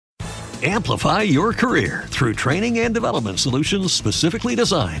Amplify your career through training and development solutions specifically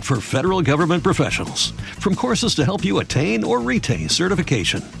designed for federal government professionals. From courses to help you attain or retain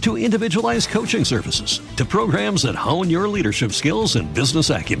certification, to individualized coaching services, to programs that hone your leadership skills and business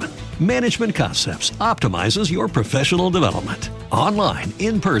acumen, Management Concepts optimizes your professional development. Online,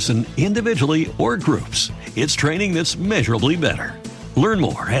 in person, individually, or groups, it's training that's measurably better. Learn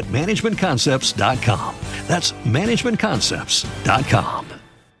more at managementconcepts.com. That's managementconcepts.com.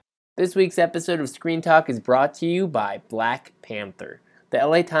 This week's episode of Screen Talk is brought to you by Black Panther. The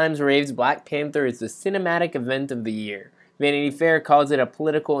LA Times raves Black Panther is the cinematic event of the year. Vanity Fair calls it a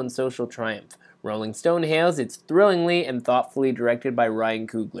political and social triumph. Rolling Stone hails it's thrillingly and thoughtfully directed by Ryan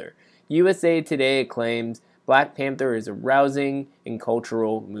Coogler. USA Today acclaims Black Panther is a rousing and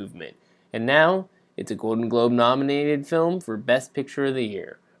cultural movement. And now, it's a Golden Globe nominated film for Best Picture of the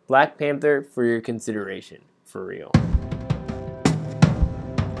Year. Black Panther for your consideration. For real.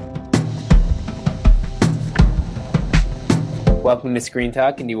 Welcome to Screen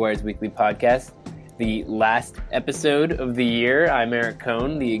Talk, IndieWire's weekly podcast. The last episode of the year. I'm Eric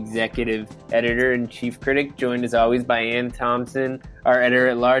Cohn, the executive editor and chief critic, joined as always by Ann Thompson, our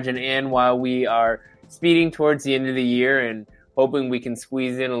editor-at-large. And Ann, while we are speeding towards the end of the year and hoping we can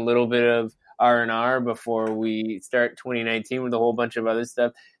squeeze in a little bit of R&R before we start 2019 with a whole bunch of other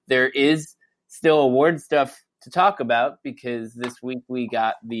stuff, there is still award stuff to talk about because this week we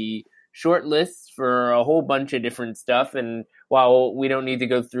got the short lists for a whole bunch of different stuff. And while we don't need to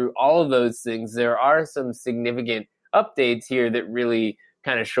go through all of those things, there are some significant updates here that really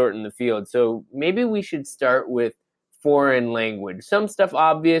kind of shorten the field. So maybe we should start with foreign language. Some stuff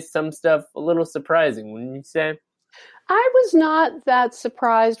obvious, some stuff a little surprising, wouldn't you say? I was not that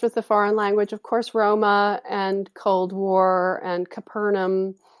surprised with the foreign language. Of course, Roma and Cold War and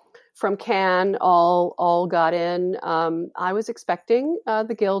Capernaum from Cannes all got in. I was expecting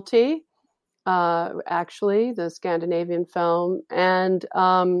The Guilty, actually, the Scandinavian film. And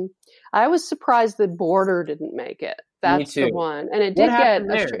I was surprised that Border didn't make it. That's the one. And it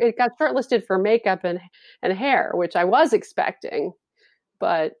it got shortlisted for makeup and hair, which I was expecting.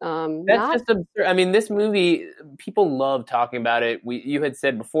 But that's just absurd. I mean, this movie, people love talking about it. You had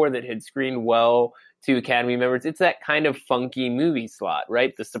said before that it had screened well to Academy members. It's that kind of funky movie slot,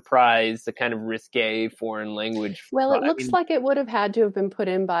 right? The surprise, the kind of risque foreign language. Well, it looks like it would have had to have been put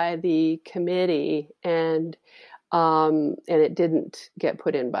in by the committee, and it didn't get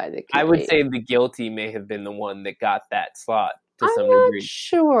put in by the committee. I would say The Guilty may have been the one that got that slot. I'm not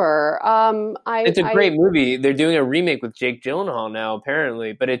sure. It's a great movie. They're doing a remake with Jake Gyllenhaal now,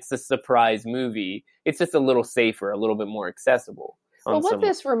 apparently, but it's a surprise movie. It's just a little safer, a little bit more accessible. Well, what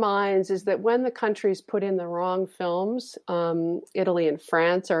this reminds is that when the countries put in the wrong films, Italy and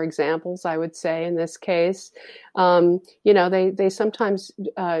France are examples, I would say, in this case. They sometimes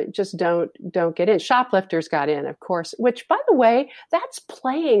just don't get in. Shoplifters got in, of course, which, by the way, that's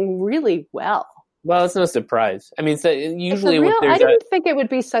playing really well. Well, it's no surprise. I mean, so usually I didn't think it would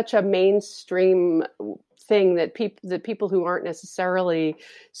be such a mainstream thing that people who aren't necessarily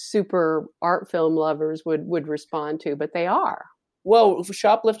super art film lovers would respond to, but they are. Well,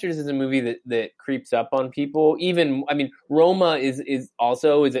 Shoplifters is a movie that creeps up on people. Even, I mean, Roma is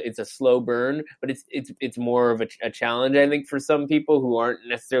also it's a slow burn, but it's more of a challenge, I think, for some people who aren't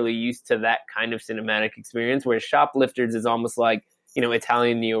necessarily used to that kind of cinematic experience. Whereas Shoplifters is almost like,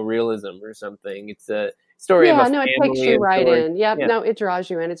 Italian neorealism or something. It's a story of a family. It takes you right in. Yep. Yeah. No, it draws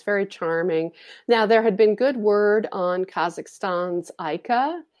you in. It's very charming. Now, there had been good word on Kazakhstan's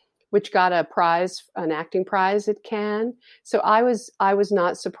Aika, which got an acting prize at Cannes. So I was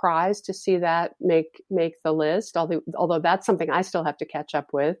not surprised to see that make the list, although that's something I still have to catch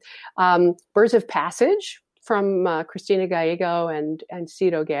up with. Birds of Passage from Cristina Gallego and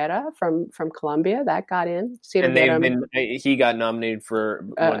Cito Guerra from Colombia, that got in. He got nominated for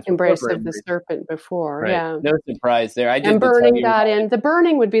Embrace of the Serpent before. Right. Yeah, no surprise there. And Burning got in. The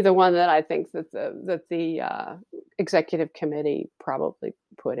Burning would be the one that I think that the executive committee probably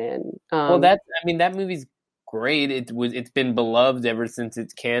put in. That movie's great. It's been beloved ever since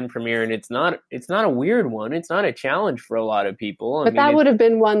its Cannes premiere, and it's not a weird one. It's not a challenge for a lot of people. But that would have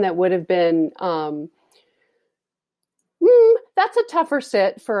been one that would have been. That's a tougher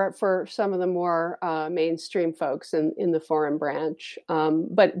sit for some of the more mainstream folks in the foreign branch.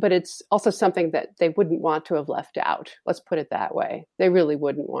 But it's also something that they wouldn't want to have left out. Let's put it that way. They really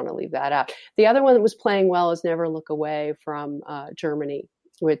wouldn't want to leave that out. The other one that was playing well is Never Look Away from Germany,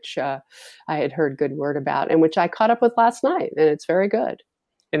 which I had heard good word about and which I caught up with last night. And it's very good.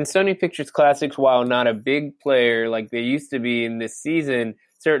 And Sony Pictures Classics, while not a big player like they used to be in this season,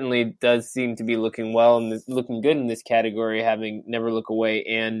 certainly does seem to be looking good in this category, having Never Look Away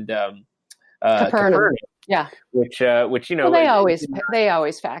and Capernaum. Yeah, which well, they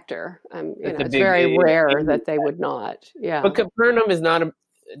always factor. It's very rare that they would not. Yeah, but Capernaum is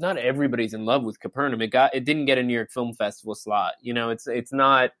not everybody's in love with Capernaum. It didn't get a New York Film Festival slot. It's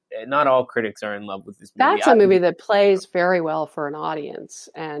not all critics are in love with this movie. That's a movie that plays very well for an audience,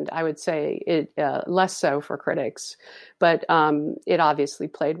 and I would say it less so for critics, but it obviously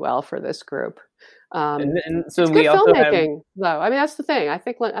played well for this group. And so it's we good also filmmaking, though. I mean, that's the thing. I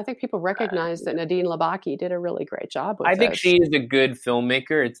think people recognize that Nadine Labaki did a really great job with I think this. she is a good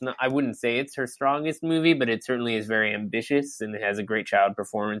filmmaker. It's not. I wouldn't say it's her strongest movie, but it certainly is very ambitious and it has a great child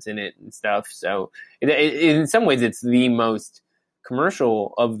performance in it and stuff. So, in some ways, it's the most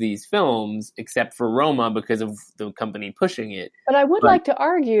commercial of these films, except for Roma because of the company pushing it. But I would like to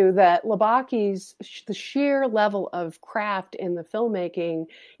argue that Labaki's the sheer level of craft in the filmmaking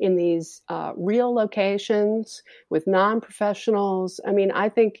in these real locations with non-professionals. I mean, I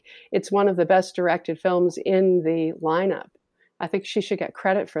think it's one of the best directed films in the lineup. I think she should get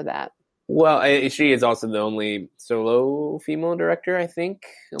credit for that. Well, she is also the only solo female director, I think.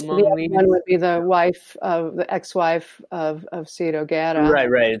 The other one would be the ex-wife of Ciro Guerra.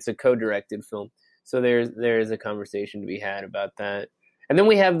 Right. It's a co-directed film, so there's a conversation to be had about that. And then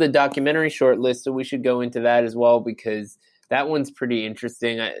we have the documentary short list, so we should go into that as well because that one's pretty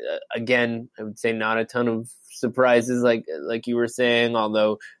interesting. I would say not a ton of surprises like you were saying,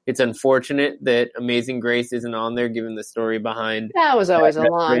 although it's unfortunate that Amazing Grace isn't on there given the story behind. That was always a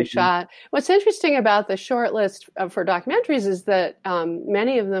long shot. What's interesting about the short list for documentaries is that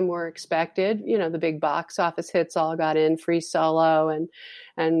many of them were expected. The big box office hits all got in: Free Solo and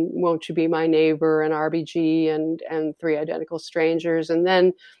Won't You Be My Neighbor and RBG and Three Identical Strangers, and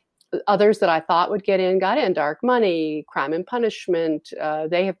then others that I thought would get in got in: Dark Money, Crime and Punishment.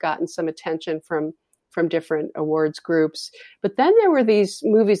 They have gotten some attention from different awards groups. But then there were these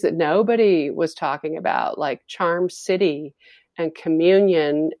movies that nobody was talking about, like Charm City and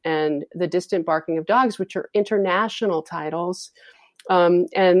Communion and The Distant Barking of Dogs, which are international titles.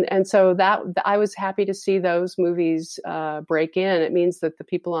 And so that I was happy to see those movies break in. It means that the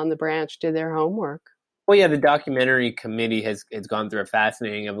people on the branch did their homework. Well, yeah, the documentary committee has gone through a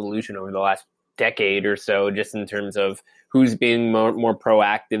fascinating evolution over the last decade or so, just in terms of who's being more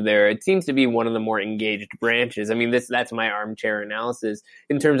proactive there. It seems to be one of the more engaged branches. I mean, that's my armchair analysis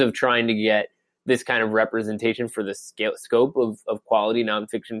in terms of trying to get this kind of representation for the scope of quality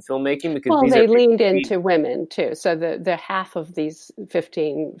nonfiction filmmaking. Because they leaned into women too. So the half of these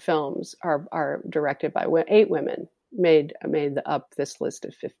 15 films are directed by 8 women. Made up this list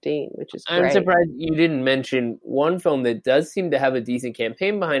of 15, which is great. I'm surprised you didn't mention one film that does seem to have a decent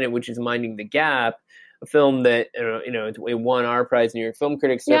campaign behind it, which is Minding the Gap, a film that it won our prize, New York Film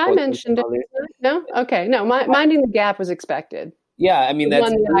Critics Circle. Yeah, I mentioned it. No, okay, no. Minding the Gap was expected. Yeah, I mean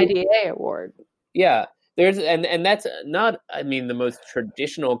that's won the IDA award. Yeah, there's and that's not, I mean, the most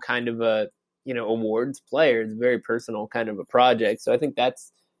traditional kind of a awards player. It's a very personal kind of a project. So I think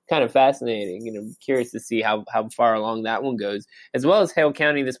that's kind of fascinating. Curious to see how far along that one goes, as well as Hale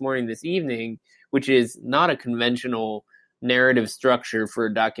County this evening, which is not a conventional narrative structure for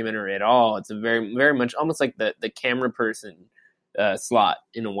a documentary at all. It's a very, very much almost like the camera person slot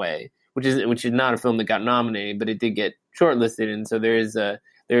in a way, which is not a film that got nominated, but it did get shortlisted, and so there is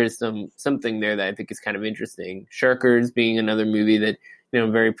something there that I think is kind of interesting. Shirkers being another movie that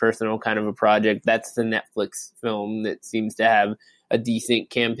very personal kind of a project. That's the Netflix film that seems to have a decent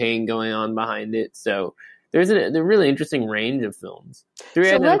campaign going on behind it. So there's a really interesting range of films.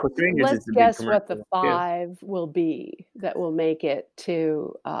 Let's guess what the 5 will be that will make it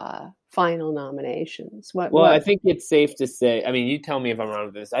to final nominations. I think it's safe to say, I mean, you tell me if I'm wrong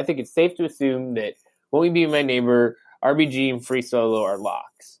with this. I think it's safe to assume that Won't You Be My Neighbor, RBG, and Free Solo are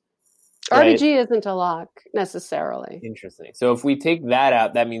locks. Right? RBG isn't a lock necessarily. Interesting. So if we take that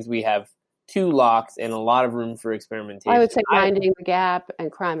out, that means we have 2 locks and a lot of room for experimentation. I would say Minding the Gap and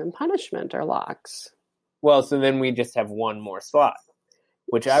Crime and Punishment are locks. Well, so then we just have one more slot,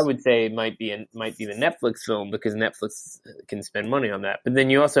 which I would say might be the Netflix film, because Netflix can spend money on that. But then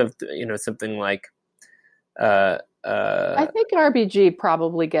you also have something like I think RBG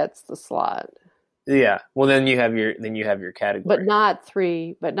probably gets the slot. Yeah. Well, then you have your category, but not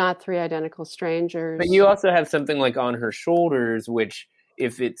three Identical Strangers. But you also have something like On Her Shoulders, which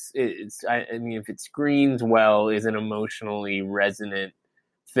if it screens well, is an emotionally resonant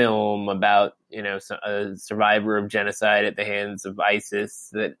film about a survivor of genocide at the hands of ISIS.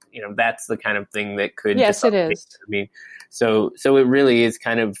 That that's the kind of thing that could. Yes, it is. I mean, so it really is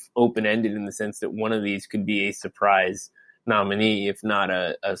kind of open ended in the sense that one of these could be a surprise nominee, if not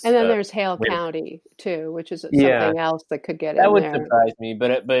and then there's Hale winner. County too, which is something else that could get that in would there. surprise me,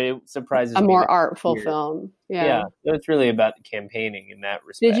 but it surprises a me. more artful film. Yeah, so it's really about the campaigning in that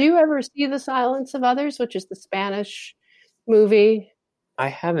respect. Did you ever see The Silence of Others, which is the Spanish movie? I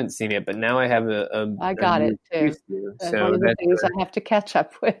haven't seen it, but now I have I got it too. So one of the things I have to catch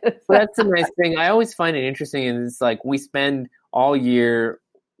up with. That's a nice thing. I always find it interesting, and it's like we spend all year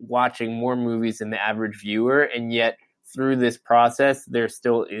watching more movies than the average viewer, and yet through this process, there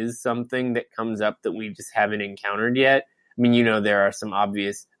still is something that comes up that we just haven't encountered yet. I mean, there are some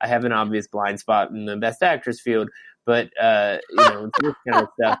obvious. I have an obvious blind spot in the Best Actress field, but this kind of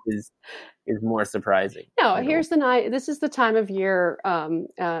stuff is more surprising. No, here's the night. This is the time of year.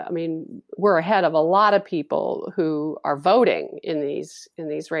 I mean, we're ahead of a lot of people who are voting in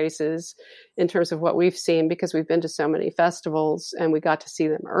these races in terms of what we've seen, because we've been to so many festivals and we got to see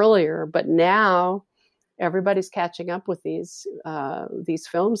them earlier. But now everybody's catching up with these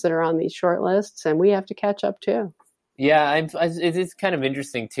films that are on these short lists, and we have to catch up too. Yeah, it's kind of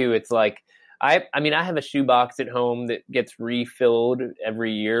interesting too. It's like I mean, I have a shoebox at home that gets refilled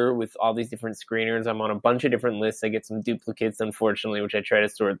every year with all these different screeners. I'm on a bunch of different lists. I get some duplicates, unfortunately, which I try to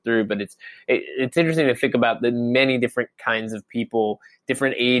sort through. But it's interesting to think about the many different kinds of people,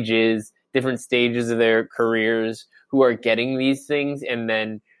 different ages, different stages of their careers who are getting these things, and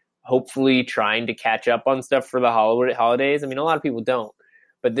then hopefully trying to catch up on stuff for the holidays. I mean, a lot of people don't.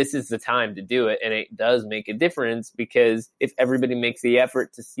 But this is the time to do it, and it does make a difference, because if everybody makes the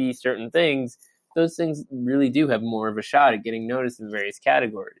effort to see certain things, those things really do have more of a shot at getting noticed in various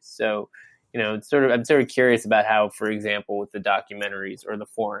categories. So, I'm sort of curious about how, for example, with the documentaries or the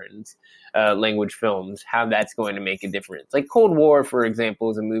foreign language films, how that's going to make a difference. Like Cold War, for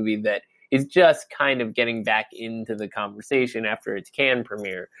example, is a movie that is just kind of getting back into the conversation after its Cannes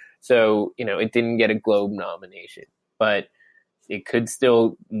premiere. So, it didn't get a Globe nomination, but it could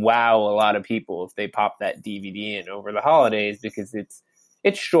still wow a lot of people if they pop that DVD in over the holidays, because it's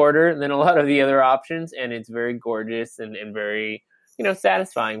shorter than a lot of the other options, and it's very gorgeous and very,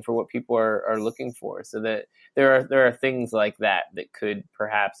 satisfying for what people are looking for. So that there are things like that could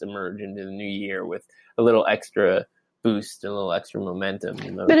perhaps emerge into the new year with a little extra boost, a little extra momentum.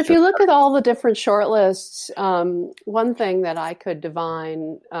 But if you look at all the different shortlists, one thing that I could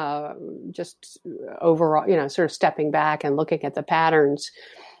divine, just overall, sort of stepping back and looking at the patterns,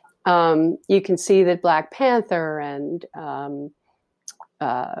 you can see that Black Panther and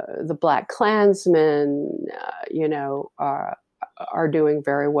the Black Klansman, are doing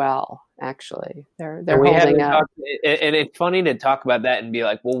very well. Actually, they're holding up. And it's funny to talk about that and be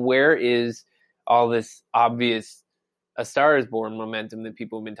like, well, where is all this obvious A Star Is Born momentum that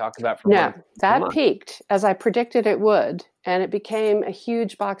people have been talking about for months? That peaked as I predicted it would, and it became a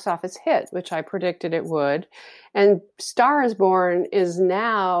huge box office hit, which I predicted it would. And Star Is Born is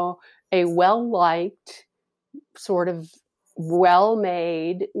now a well-liked, sort of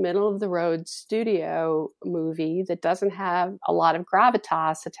well-made, middle-of-the-road studio movie that doesn't have a lot of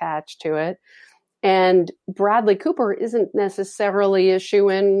gravitas attached to it. And Bradley Cooper isn't necessarily a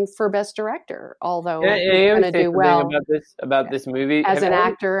shoo-in for Best Director, although he's going to do well about this movie as an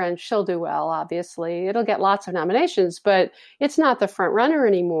actor, and she'll do well. Obviously, it'll get lots of nominations, but it's not the front runner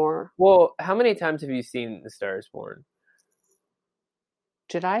anymore. Well, how many times have you seen The Star Is Born?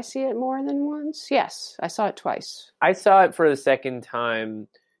 Did I see it more than once? Yes, I saw it twice. I saw it for the second time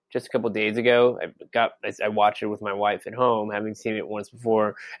just a couple of days ago. I watched it with my wife at home, having seen it once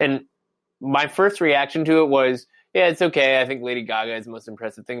before, and my first reaction to it was, yeah, it's okay. I think Lady Gaga is the most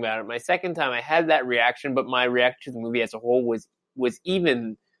impressive thing about it. My second time, I had that reaction, but my reaction to the movie as a whole was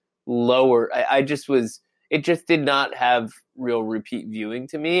even lower. It just did not have real repeat viewing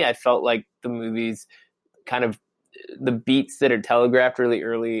to me. I felt like the movie's kind of, the beats that are telegraphed really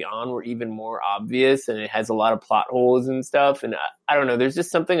early on were even more obvious, and it has a lot of plot holes and stuff. And I don't know, there's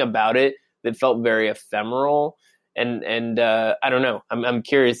just something about it that felt very ephemeral. And I don't know. I'm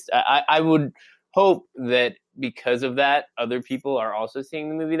curious. I would hope that because of that, other people are also seeing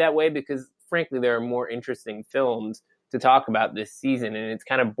the movie that way, because frankly, there are more interesting films to talk about this season, and it's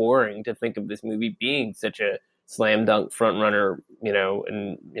kind of boring to think of this movie being such a slam dunk front runner,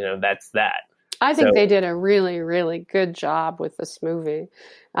 and that's that. I think they did a really, really good job with this movie.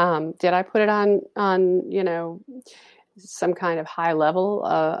 Did I put it on some kind of high level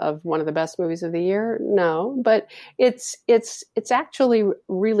of one of the best movies of the year? No, but it's actually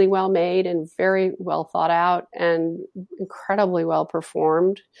really well made and very well thought out and incredibly well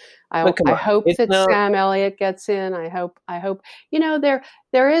performed. I hope that Sam Elliott gets in. I hope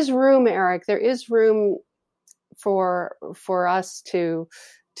there is room, Eric. There is room for us to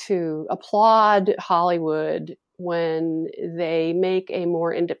applaud Hollywood when they make a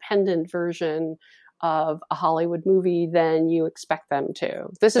more independent version of a Hollywood movie than you expect them to.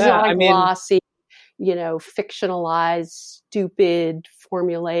 This is not a glossy, fictionalized, stupid,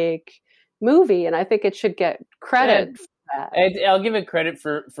 formulaic movie, and I think it should get credit for that. I'll give it credit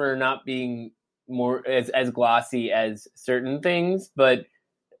for not being more as glossy as certain things, but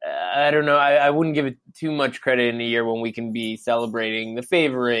I don't know. I wouldn't give it too much credit in a year when we can be celebrating The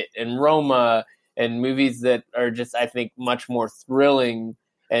Favorite and Roma and movies that are just, I think, much more thrilling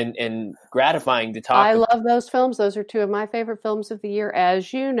and gratifying to talk about. I love those films. Those are two of my favorite films of the year,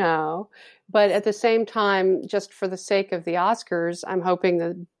 as you know. But at the same time, just for the sake of the Oscars, I'm hoping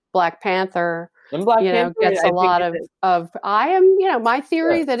that Black Panther gets a lot of my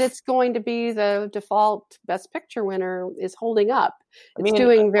theory that it's going to be the default Best Picture winner is holding up. It's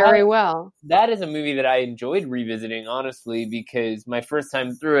doing very well. That is a movie that I enjoyed revisiting, honestly, because my first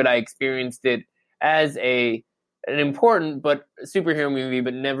time through it, I experienced it as an important but superhero movie,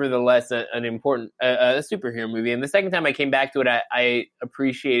 but nevertheless an important superhero movie. And the second time I came back to it, I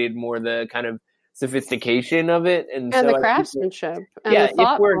appreciated more the kind of sophistication of it and so the craftsmanship.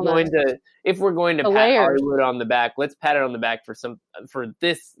 If we're going to pat Hollywood on the back, let's pat it on the back for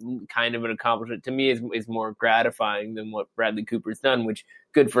this kind of an accomplishment. To me, is more gratifying than what Bradley Cooper's done, which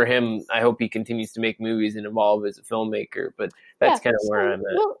good for him. I hope he continues to make movies and evolve as a filmmaker, but that's kind of where I'm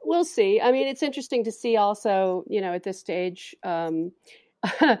at. We'll see. I mean, it's interesting to see also, at this stage,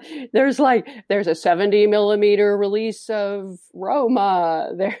 there's a 70 millimeter release of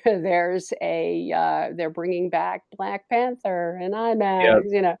Roma. They're bringing back Black Panther and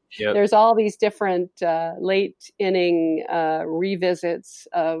IMAX. There's all these different late inning revisits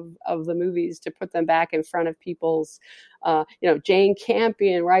of the movies to put them back in front of people's. Jane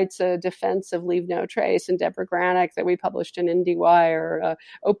Campion writes a defense of Leave No Trace, and Deborah Granick that we published in IndieWire.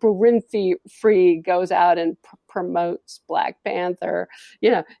 Oprah Winfrey goes out and promotes Black Panther.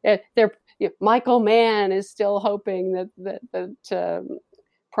 Michael Mann is still hoping that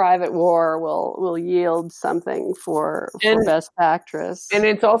Private War will yield something for Best Actress. And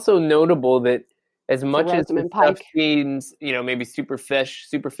it's also notable that as much as the stuff seems, maybe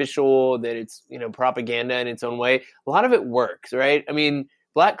superficial, that it's, propaganda in its own way, a lot of it works, right? I mean,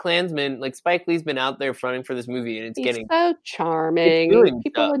 Black Klansman, like Spike Lee's been out there fronting for this movie, and he's so charming.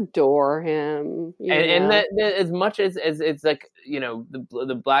 People adore him. And that as much as it's like,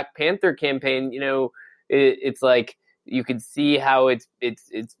 the Black Panther campaign, it's like you could see how it's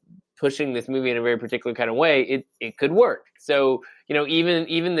pushing this movie in a very particular kind of way. It could work. So,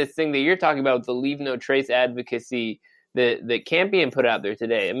 even this thing that you're talking about, the Leave No Trace advocacy that Campion put out there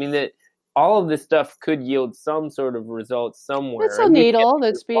today. I mean, that all of this stuff could yield some sort of result somewhere. It's a needle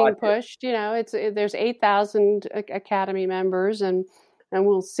that's being pushed. There's 8,000 Academy members, and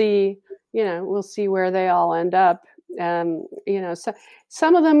we'll see. We'll see where they all end up. So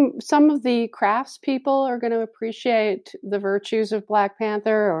some of the crafts people are going to appreciate the virtues of Black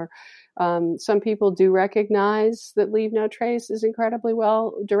Panther, or some people do recognize that Leave No Trace is incredibly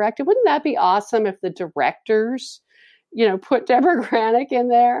well directed. Wouldn't that be awesome if the directors, put Deborah Granick in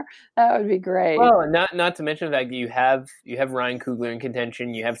there? That would be great. Well, not to mention the fact that you have Ryan Coogler in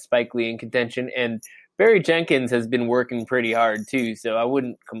contention, you have Spike Lee in contention, and Barry Jenkins has been working pretty hard too, so I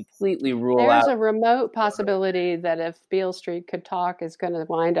wouldn't completely rule out. There's a remote possibility that if Beale Street Could Talk is going to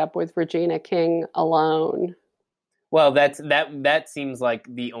wind up with Regina King alone. Well, that seems like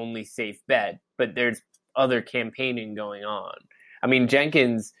the only safe bet, but there's other campaigning going on. I mean,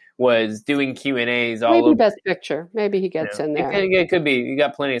 Jenkins was doing Q&As all over. Maybe Best Picture. Maybe he gets in there. It could be. You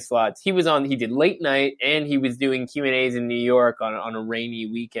got plenty of slots. He did late night, and he was doing Q&As in New York on a rainy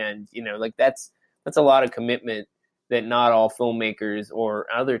weekend. That's a lot of commitment that not all filmmakers or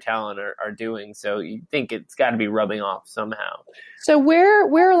other talent are doing. So you think it's got to be rubbing off somehow. So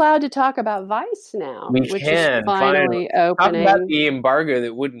we're allowed to talk about Vice now, which is finally opening. Talk about the embargo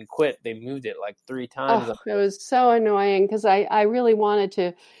that wouldn't quit. They moved it like 3 times. Oh, it was so annoying because I really wanted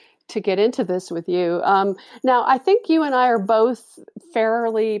to get into this with you. Now, I think you and I are both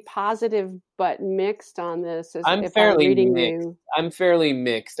fairly positive but mixed on this. I'm fairly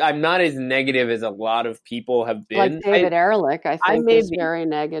mixed. I'm not as negative as a lot of people have been. Like David Ehrlich, I think, is very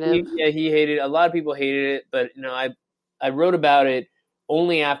negative. He hated it. A lot of people hated it, but I wrote about it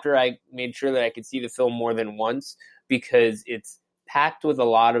only after I made sure that I could see the film more than once, because it's packed with a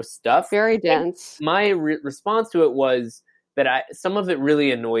lot of stuff. Very dense. And my response to it was that some of it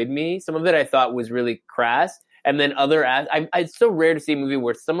really annoyed me. Some of it I thought was really crass. And then it's so rare to see a movie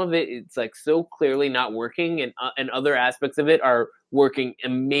where some of it's like so clearly not working, and other aspects of it are working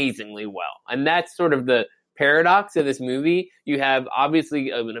amazingly well. And that's sort of the paradox of this movie. You have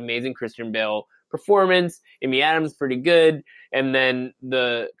obviously an amazing Christian Bale performance. Amy Adams pretty good, and then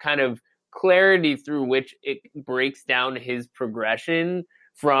the kind of clarity through which it breaks down his progression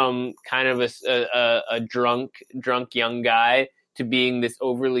from kind of a drunk young guy to being this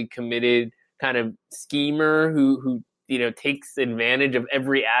overly committed kind of schemer who takes advantage of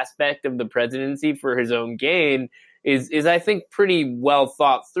every aspect of the presidency for his own gain is I think pretty well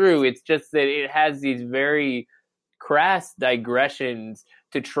thought through. It's just that it has these very crass digressions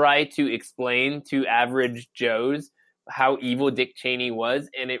to try to explain to average Joes how evil Dick Cheney was,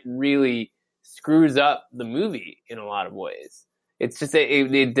 and it really screws up the movie in a lot of ways. It's just that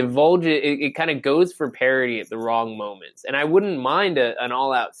it divulges, it kind of goes for parody at the wrong moments. And I wouldn't mind an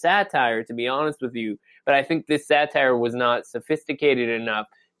all-out satire, to be honest with you, but I think this satire was not sophisticated enough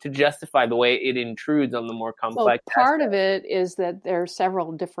to justify the way it intrudes on the more complex. Well, part of it is that there are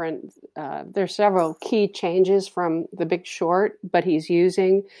several key changes from The Big Short, but he's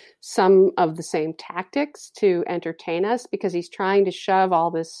using some of the same tactics to entertain us because he's trying to shove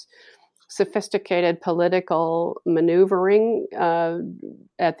all this sophisticated political maneuvering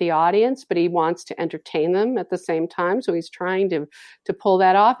at the audience, but he wants to entertain them at the same time. So he's trying to pull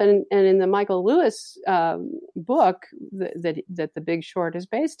that off. And in the Michael Lewis book that The Big Short is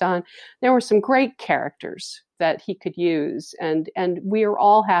based on, there were some great characters that he could use. And we are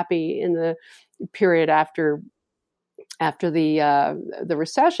all happy in the period after the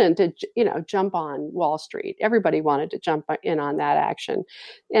recession to jump on Wall Street. Everybody wanted to jump in on that action,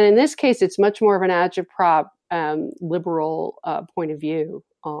 and in this case, it's much more of an agitprop liberal point of view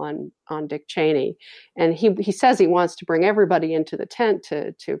on Dick Cheney, and he says he wants to bring everybody into the tent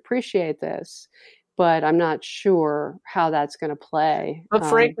to appreciate this. But I'm not sure how that's going to play. But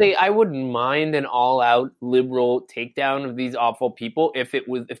frankly, I wouldn't mind an all-out liberal takedown of these awful people if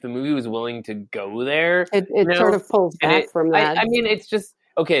the movie was willing to go there. It sort of pulls back from that. I mean, it's just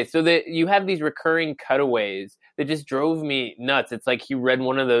okay. So that you have these recurring cutaways that just drove me nuts. It's like he read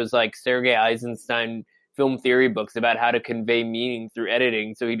one of those like Sergei Eisenstein film theory books about how to convey meaning through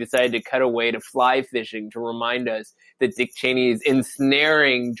editing. So he decided to cut away to fly fishing to remind us that Dick Cheney is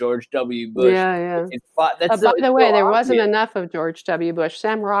ensnaring George W. Bush. Yeah. By the way, there wasn't enough of George W. Bush.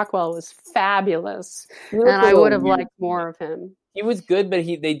 Sam Rockwell was fabulous, and I would have liked more of him. He was good, but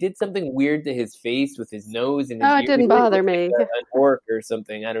they did something weird to his face with his nose and his ears. It didn't bother me. An orc or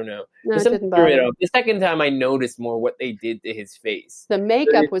something. I don't know. No, it didn't bother me. The second time I noticed more what they did to his face. The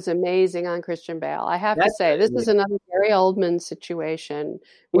makeup was amazing on Christian Bale. I have to say, this is another Gary Oldman situation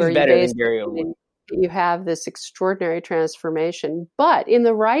where you have this extraordinary transformation. But in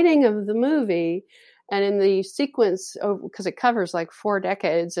the writing of the movie, and in the sequence, because it covers like 4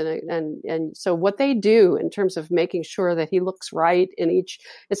 decades, and so what they do in terms of making sure that he looks right in each,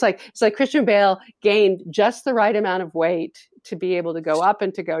 it's like Christian Bale gained just the right amount of weight to be able to go up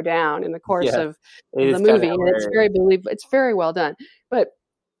and to go down in the course of the movie, and it's very believable. It's very well done.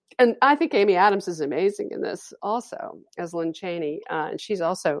 And I think Amy Adams is amazing in this also as Lynn Cheney, and she's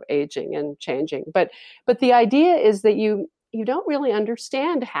also aging and changing. But the idea is that you don't really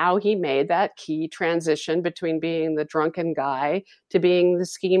understand how he made that key transition between being the drunken guy to being the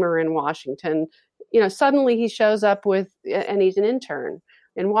schemer in Washington. Suddenly he shows up and he's an intern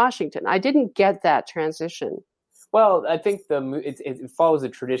in Washington. I didn't get that transition. Well, I think it follows a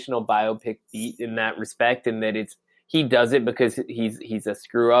traditional biopic beat in that respect, in that he does it because he's a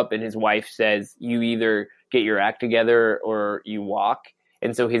screw up, and his wife says, you either get your act together or you walk.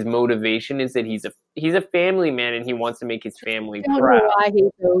 And so his motivation is that he's a family man, and he wants to make his family proud. I don't know why he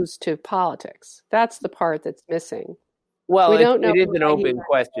goes to politics. That's the part that's missing. Well, it is an open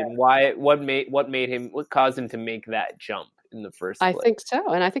question. What caused him to make that jump in the first place? I think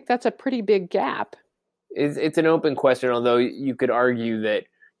so, and I think that's a pretty big gap. It's an open question, although you could argue that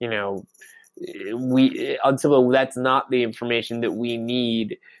until that's not the information that we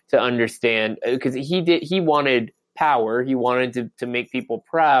need to understand, because he wanted power. He wanted to make people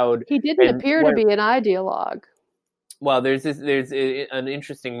proud. He didn't appear to be an ideologue. Well, there's an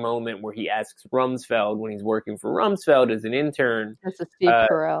interesting moment where he asks Rumsfeld, when he's working for Rumsfeld as an intern, that's a Steve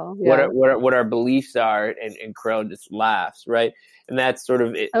Carell, yeah, what our beliefs are, and Carell just laughs, right? And that's sort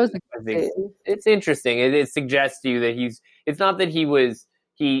of it. That was it's interesting. It suggests to you that it's not that he was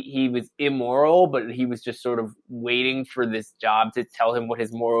immoral, but he was just sort of waiting for this job to tell him what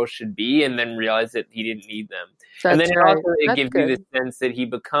his morals should be, and then realized that he didn't need them. That's and then right. it gives you the sense that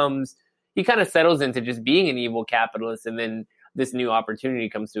he kind of settles into just being an evil capitalist, and then this new opportunity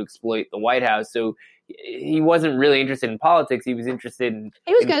comes to exploit the White House. So he wasn't really interested in politics. He was interested in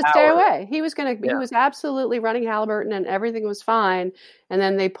He was going to stay power. away. He was absolutely running Halliburton, and everything was fine. And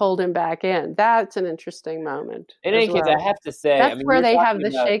then they pulled him back in. That's an interesting moment. In any case, I have to say, that's where they have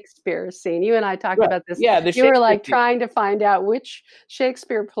the Shakespeare scene. You and I talked about this. Yeah, you were like trying to find out which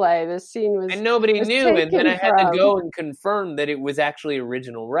Shakespeare play this scene was. And nobody knew. And then I had to go and confirm that it was actually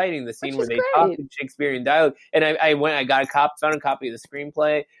original writing, the scene where they talked in Shakespearean dialogue. And I found a copy of the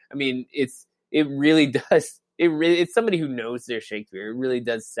screenplay. I mean, it really does. It's somebody who knows their Shakespeare. It really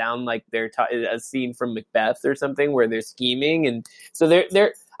does sound like they're a scene from Macbeth or something where they're scheming. And so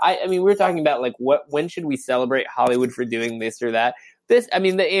I mean, we're talking about like when should we celebrate Hollywood for doing this or that? I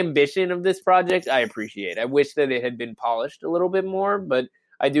mean, the ambition of this project, I appreciate. I wish that it had been polished a little bit more, but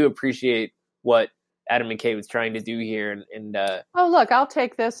I do appreciate what Adam McKay was trying to do here. Oh, look, I'll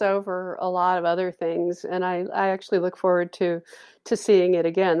take this over a lot of other things, and I actually look forward to seeing it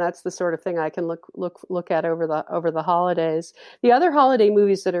again. That's the sort of thing I can look at over the holidays. The other holiday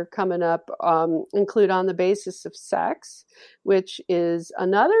movies that are coming up include On the Basis of Sex, which is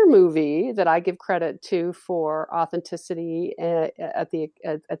another movie that I give credit to for authenticity at the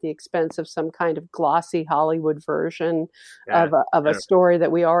expense of some kind of glossy Hollywood version of a story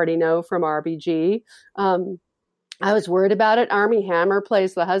that we already know from RBG. I was worried about it. Armie Hammer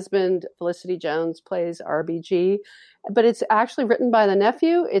plays the husband. Felicity Jones plays RBG. But it's actually written by the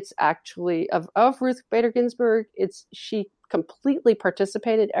nephew. It's actually of Ruth Bader Ginsburg. She completely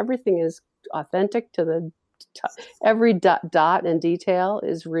participated. Everything is authentic to every dot and detail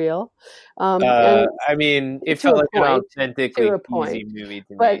is real. I mean, it felt like an authentically easy movie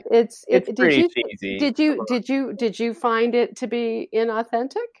to me. But it's pretty cheesy. Did you find it to be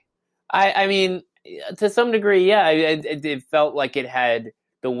inauthentic? I mean, to some degree, yeah. It felt like it had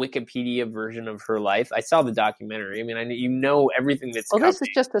the Wikipedia version of her life. I saw the documentary. I mean, everything that's coming. This is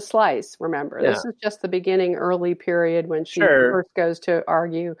just a slice, remember. Yeah. This is just the beginning, early period when she first goes to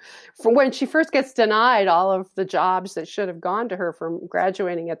argue. When she first gets denied all of the jobs that should have gone to her from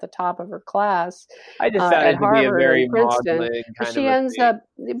graduating at the top of her class. I just found it to be a very maudlin kind she ends up,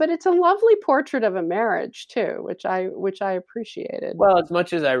 but it's a lovely portrait of a marriage too, which I appreciated. Well, as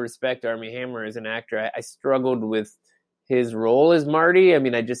much as I respect Armie Hammer as an actor, I struggled with his role as Marty. I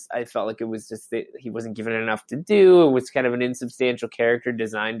mean, I felt like it was just that he wasn't given enough to do. It was kind of an insubstantial character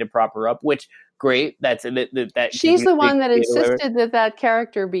designed to prop her up, which great. That's that. She's the one that insisted that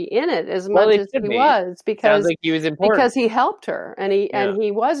character be in it as much as he was, because like he was important, because he helped her and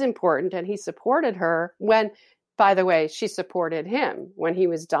he was important and he supported her when. By the way, she supported him when he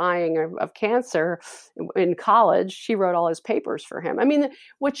was dying of cancer in college. She wrote all his papers for him. I mean,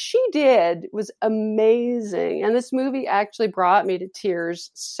 what she did was amazing. And this movie actually brought me to tears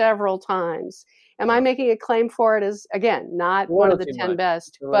several times. Am I making a claim for it as, again, not one of the 10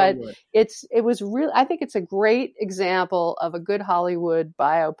 best, but it was really, I think it's a great example of a good Hollywood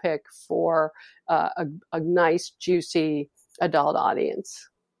biopic for a nice, juicy adult audience.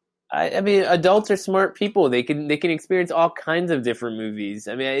 I mean, adults are smart people. They can experience all kinds of different movies.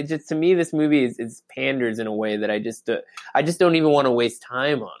 I mean, to me, this movie is panders in a way that I just don't even want to waste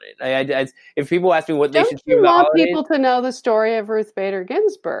time on it. If people ask me what they should see, don't you want people to know the story of Ruth Bader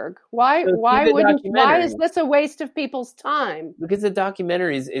Ginsburg? Why is this a waste of people's time? Because the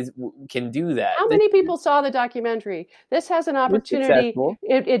documentary can do that. How many people saw the documentary? This has an opportunity.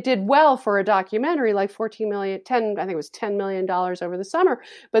 It did well for a documentary, like $10 million over the summer.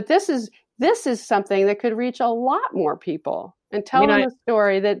 But this is something that could reach a lot more people and tell them a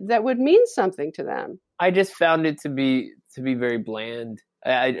story that would mean something to them. I just found it to be very bland.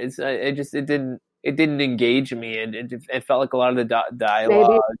 It didn't engage me, and it felt like a lot of the dialogue.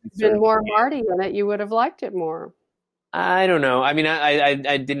 Maybe if it's been more Marty in it, you would have liked it more. I don't know. I mean,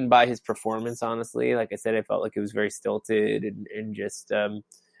 I didn't buy his performance, honestly. Like I said, I felt like it was very stilted and just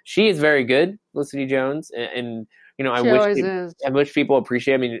she is very good, Felicity Jones, and you know, I wish people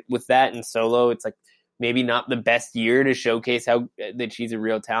appreciate. I mean, with that and Solo, it's like maybe not the best year to showcase that she's a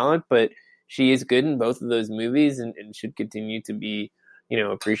real talent, but she is good in both of those movies and should continue to be, you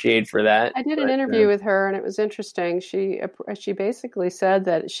know, appreciated for that. I did an interview with her, and it was interesting. She basically said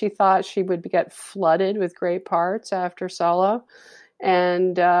that she thought she would get flooded with great parts after Solo,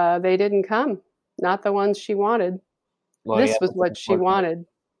 and they didn't come. Not the ones she wanted. Well, this was what she wanted.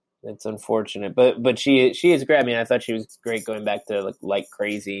 It's unfortunate, but she is great. I mean, I thought she was great going back to like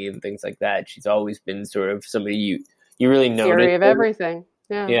Crazy and things like that. She's always been sort of somebody you really notice. Theory of everything.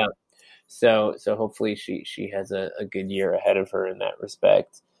 Yeah. Yeah. So hopefully she has a good year ahead of her in that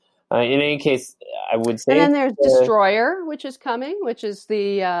respect. In any case, I would say. And then there's Destroyer, which is coming, which is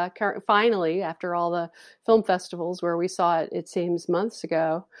the finally after all the film festivals where we saw it seems months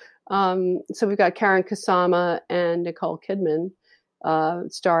ago. So we've got Karen Kusama and Nicole Kidman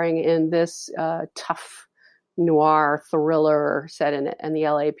starring in this tough noir thriller set in the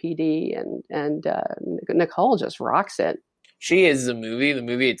LAPD, and Nicole just rocks it. She is the movie. The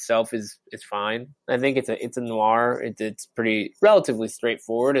movie itself is fine. I think it's a noir. It's pretty relatively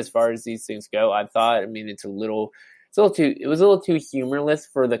straightforward as far as these things go. I thought. I mean, it was a little too humorless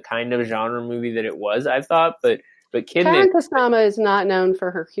for the kind of genre movie that it was. I thought, but Kidman. Karen Kusama is not known for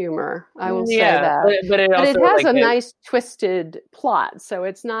her humor. I will say that. But it has like a nice twisted plot, so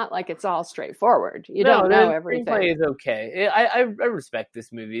it's not like it's all straightforward. You don't know everything. The screenplay is okay. I respect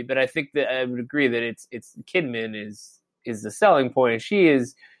this movie, but I think that I would agree that it's Kidman is the selling point. She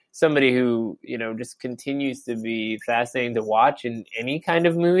is somebody who, just continues to be fascinating to watch in any kind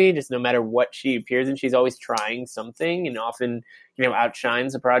of movie, just no matter what she appears in. She's always trying something and often,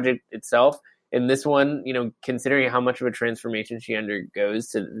 outshines the project itself. In this one, considering how much of a transformation she undergoes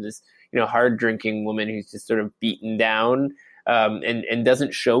to this, hard drinking woman who's just sort of beaten down and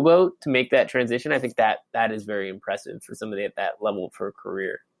doesn't showboat to make that transition, I think that is very impressive for somebody at that level of her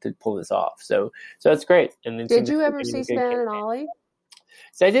career to pull this off. So it's great. And then did you ever see Stan and Ollie?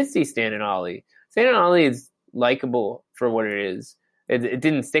 So I did see Stan and Ollie. Stan and Ollie is likable for what it is. It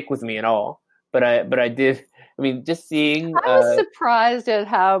didn't stick with me at all, but I did. I mean, just seeing. I was surprised at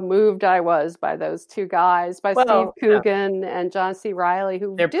how moved I was by those two guys, by Steve Coogan and John C. Reilly,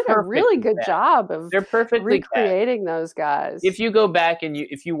 who did a really good job of recreating those guys. If you go back and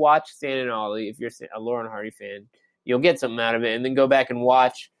if you watch Stan and Ollie, if you're a Laurel and Hardy fan, you'll get something out of it, and then go back and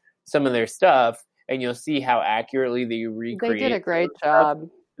watch some of their stuff, and you'll see how accurately they recreate. They did a great job.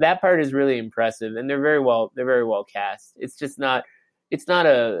 That part is really impressive, and they're very well cast. It's just not. It's not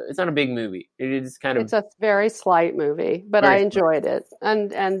a big movie. It's a very slight movie, but I enjoyed it.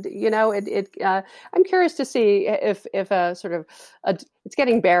 And I'm curious to see if a sort of it's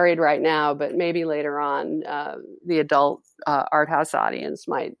getting buried right now, but maybe later on the adult art house audience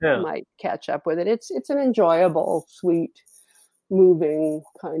might catch up with it. It's an enjoyable, sweet, moving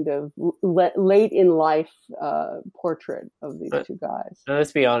kind of late in life portrait of these two guys. Now,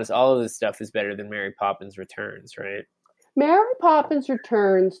 let's be honest, all of this stuff is better than Mary Poppins Returns, right? Mary Poppins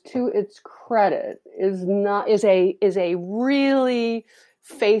Returns, to its credit, is a really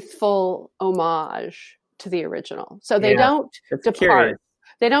faithful homage to the original. So they don't depart. Curious.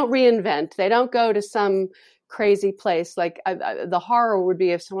 They don't reinvent. They don't go to some crazy place. Like the horror would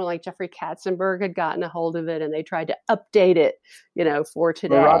be if someone like Jeffrey Katzenberg had gotten a hold of it and they tried to update it, for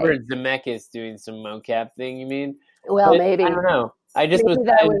today. Or Robert Zemeckis doing some mocap thing, you mean? Well, maybe. I don't know. I just was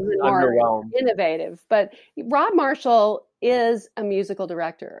more innovative. But Rob Marshall is a musical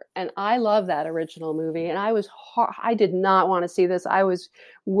director, and I love that original movie. And I did not want to see this. I was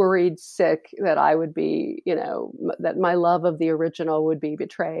worried sick that I would be, that my love of the original would be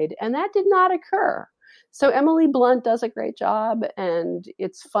betrayed. And that did not occur. So Emily Blunt does a great job, and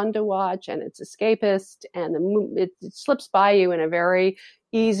it's fun to watch, and it's escapist, and it slips by you in a very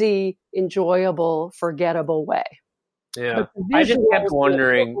easy, enjoyable, forgettable way. Yeah, I just kept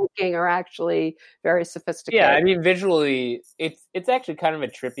wondering. Are actually very sophisticated. Yeah, I mean, visually, it's actually kind of a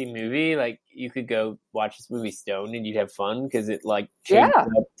trippy movie. Like, you could go watch this movie stoned and you'd have fun because it changes up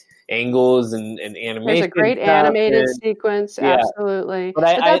angles and animation. There's a great animated sequence, absolutely. But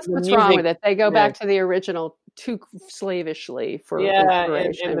that's what's wrong with it. They go back to the original too slavishly for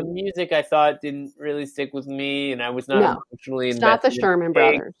inspiration. And the music I thought didn't really stick with me, and I was not emotionally invested. It's not the Sherman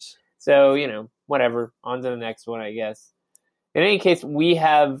Brothers. So, whatever. On to the next one, I guess. In any case, we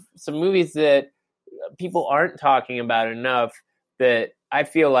have some movies that people aren't talking about enough that I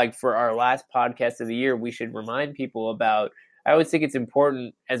feel like for our last podcast of the year, we should remind people about. I always think it's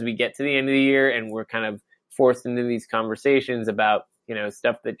important as we get to the end of the year and we're kind of forced into these conversations about,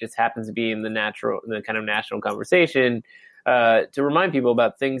 stuff that just happens to be in the kind of national conversation, to remind people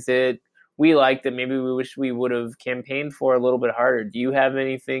about things that we like that maybe we wish we would have campaigned for a little bit harder. Do you have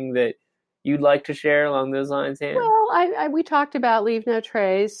anything that you'd like to share along those lines, Anne? Well, we talked about Leave No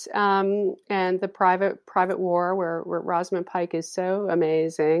Trace and the Private War, where Rosamund Pike is so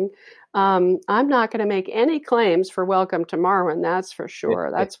amazing. I'm not going to make any claims for Welcome to Marwen, that's for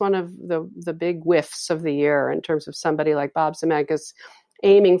sure. That's one of the big whiffs of the year in terms of somebody like Bob Zemeckis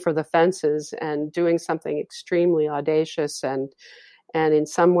aiming for the fences and doing something extremely audacious and in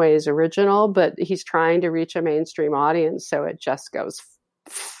some ways original, but he's trying to reach a mainstream audience, so it just goes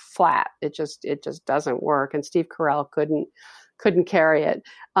flat. It just doesn't work, and Steve Carell couldn't carry it.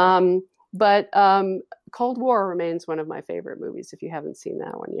 But Cold War remains one of my favorite movies. If you haven't seen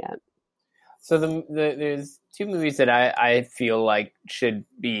that one yet, so there's two movies that I feel like should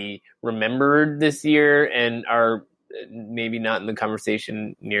be remembered this year and are maybe not in the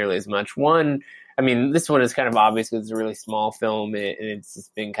conversation nearly as much. One, I mean, this one is kind of obvious because it's a really small film and it's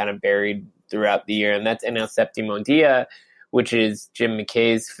just been kind of buried throughout the year. And that's En el Séptimo Día, which is Jim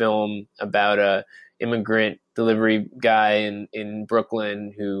McKay's film about a immigrant delivery guy in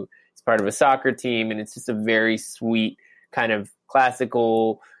Brooklyn who is part of a soccer team. And it's just a very sweet kind of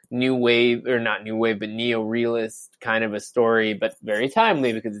classical new wave, or not new wave, but neo-realist kind of a story, but very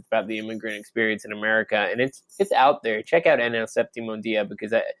timely because it's about the immigrant experience in America. And it's out there. Check out En el Séptimo Día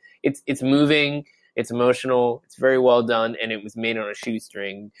because it's moving, it's emotional, it's very well done, and it was made on a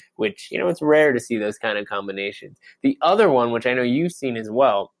shoestring, which, you know, it's rare to see those kind of combinations. The other one, which I know you've seen as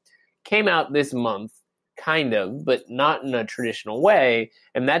well, came out this month, kind of, but not in a traditional way,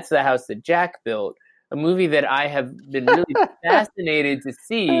 and that's The House That Jack Built, a movie that I have been really fascinated to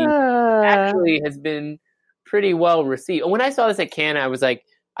see. Actually has been pretty well received. When I saw this at Cannes, I was like,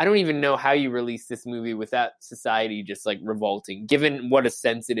 I don't even know how you release this movie without society just like revolting, given what a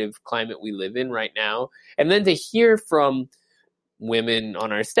sensitive climate we live in right now. And then to hear from women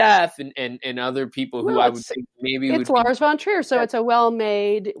on our staff and other people who I would think maybe it's Lars von Trier, so it's a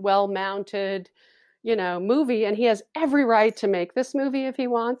well-made, well-mounted, you know, movie, and he has every right to make this movie if he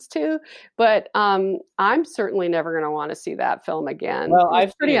wants to. But I'm certainly never going to want to see that film again. Well,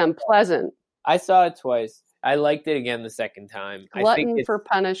 it's pretty unpleasant. I saw it twice. I liked it again the second time. Glutton for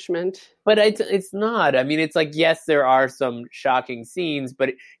punishment. But it's not. I mean, it's like, yes, there are some shocking scenes,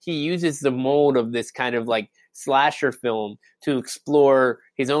 but he uses the mold of this kind of like slasher film to explore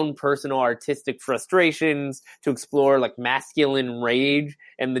his own personal artistic frustrations, to explore like masculine rage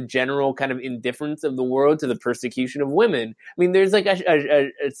and the general kind of indifference of the world to the persecution of women. I mean, there's like a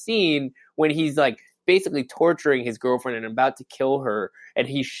scene when he's like basically torturing his girlfriend and about to kill her, and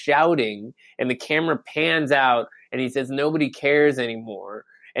he's shouting, and the camera pans out, and he says, "Nobody cares anymore."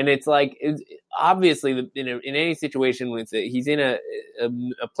 And it's like, obviously, in any situation when he's in a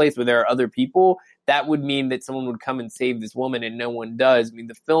place where there are other people, that would mean that someone would come and save this woman, and no one does. I mean,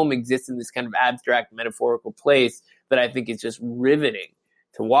 the film exists in this kind of abstract, metaphorical place that I think is just riveting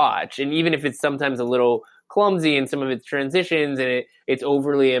to watch. And even if it's sometimes a little clumsy in some of its transitions and it's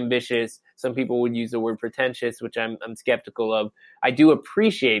overly ambitious, some people would use the word pretentious, which I'm skeptical of. I do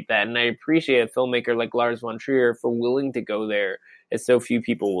appreciate that, and I appreciate a filmmaker like Lars von Trier for willing to go there, as so few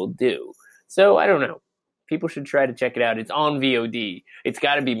people will do. So I don't know. People should try to check it out. It's on VOD. It's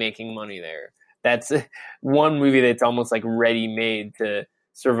got to be making money there. That's one movie that's almost like ready-made to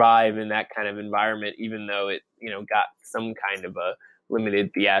survive in that kind of environment, even though it, you know, got some kind of a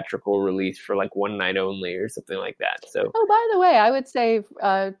limited theatrical release for like one night only or something like that. So, oh, by the way, I would say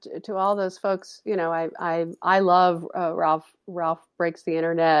to all those folks, you know, I love Ralph Breaks the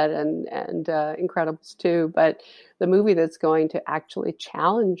Internet and Incredibles 2, but the movie that's going to actually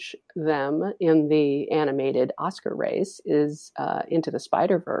challenge them in the animated Oscar race is Into the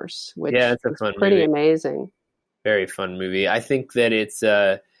Spider-Verse, which is pretty amazing. Very fun movie. I think that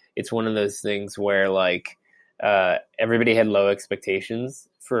it's one of those things where like everybody had low expectations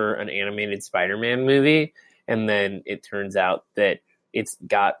for an animated Spider-Man movie, and then it turns out that it's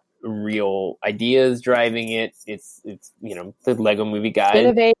got real ideas driving it. It's you know, the Lego Movie guy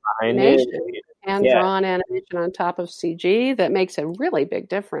behind it, and drawn animation on top of CG that makes a really big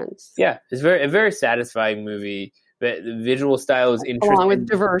difference. Yeah, it's a very satisfying movie. The visual style is interesting. Along with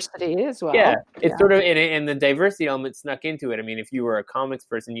diversity as well. Yeah, it's sort of, and the diversity element snuck into it. I mean, if you were a comics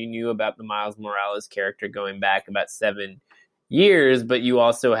person, you knew about the Miles Morales character going back about 7 years, but you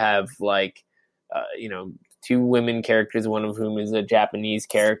also have like, you know, 2 women characters, one of whom is a Japanese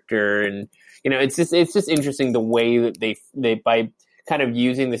character, and you know, it's just interesting the way that they by kind of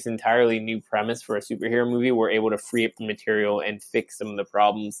using this entirely new premise for a superhero movie, were able to free up the material and fix some of the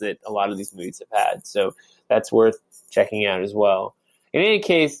problems that a lot of these movies have had. So that's worth checking out as well. In any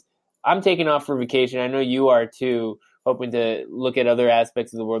case, I'm taking off for vacation. I know you are too, hoping to look at other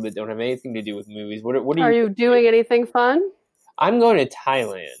aspects of the world that don't have anything to do with movies. What are you doing? Anything fun? I'm going to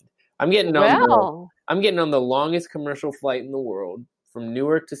Thailand. I'm getting on the longest commercial flight in the world from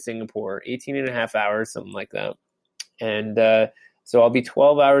Newark to Singapore, 18 and a half hours, something like that. And so I'll be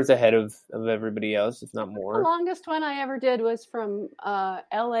 12 hours ahead of everybody else, if not more. The longest one I ever did was from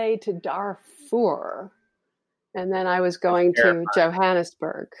LA to Darfur. And then I was going to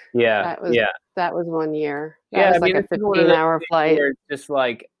Johannesburg. Yeah. That was 1 year. That was like a 15-hour flight. Just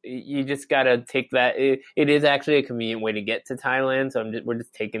like, you just got to take that. It is actually a convenient way to get to Thailand. So we're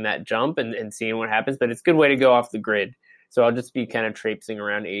just taking that jump and seeing what happens. But it's a good way to go off the grid. So I'll just be kind of traipsing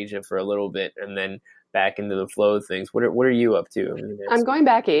around Asia for a little bit and then back into the flow of things. What are you up to? I'm going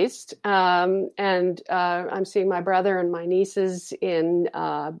back east, and I'm seeing my brother and my nieces in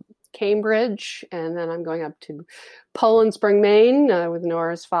Cambridge, and then I'm going up to Poland Spring, Maine, with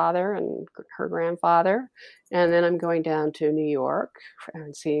Nora's father and her grandfather, and then I'm going down to New York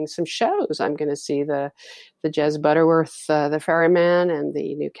and seeing some shows. I'm going to see the Jez Butterworth, The Ferryman, and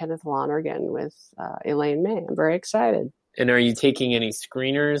the new Kenneth Lonergan with Elaine May. I'm very excited. And are you taking any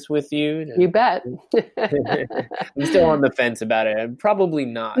screeners with you? You bet. I'm still on the fence about it. Probably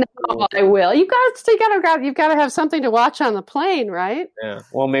not. No, I will. You've got to have something to watch on the plane, right? Yeah.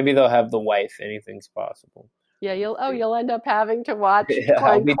 Well, maybe they'll have the wife. Anything's possible. Yeah, you'll end up having to watch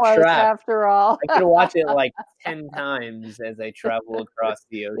I'll be close trapped. After all. I could watch it like 10 times as I travel across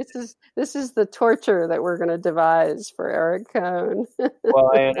the ocean. This is the torture that we're going to devise for Eric Kohn.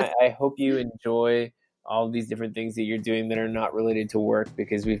 Well, and I hope you enjoy all of these different things that you're doing that are not related to work,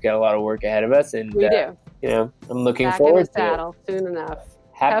 because we've got a lot of work ahead of us, and we do. I'm looking Back forward in the to saddle soon enough.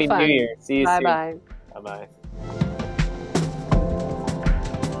 Happy New Year. See you soon. Bye. Bye-bye.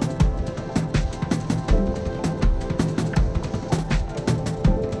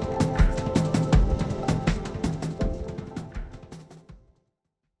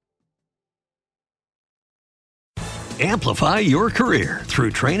 Amplify your career through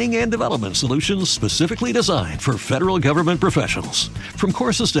training and development solutions specifically designed for federal government professionals. From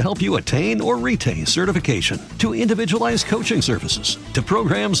courses to help you attain or retain certification, to individualized coaching services, to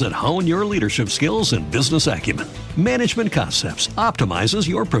programs that hone your leadership skills and business acumen, Management Concepts optimizes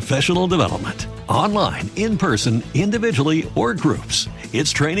your professional development. Online, in person, individually, or groups, it's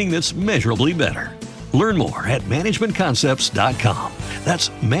training that's measurably better. Learn more at managementconcepts.com. That's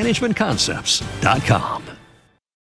managementconcepts.com.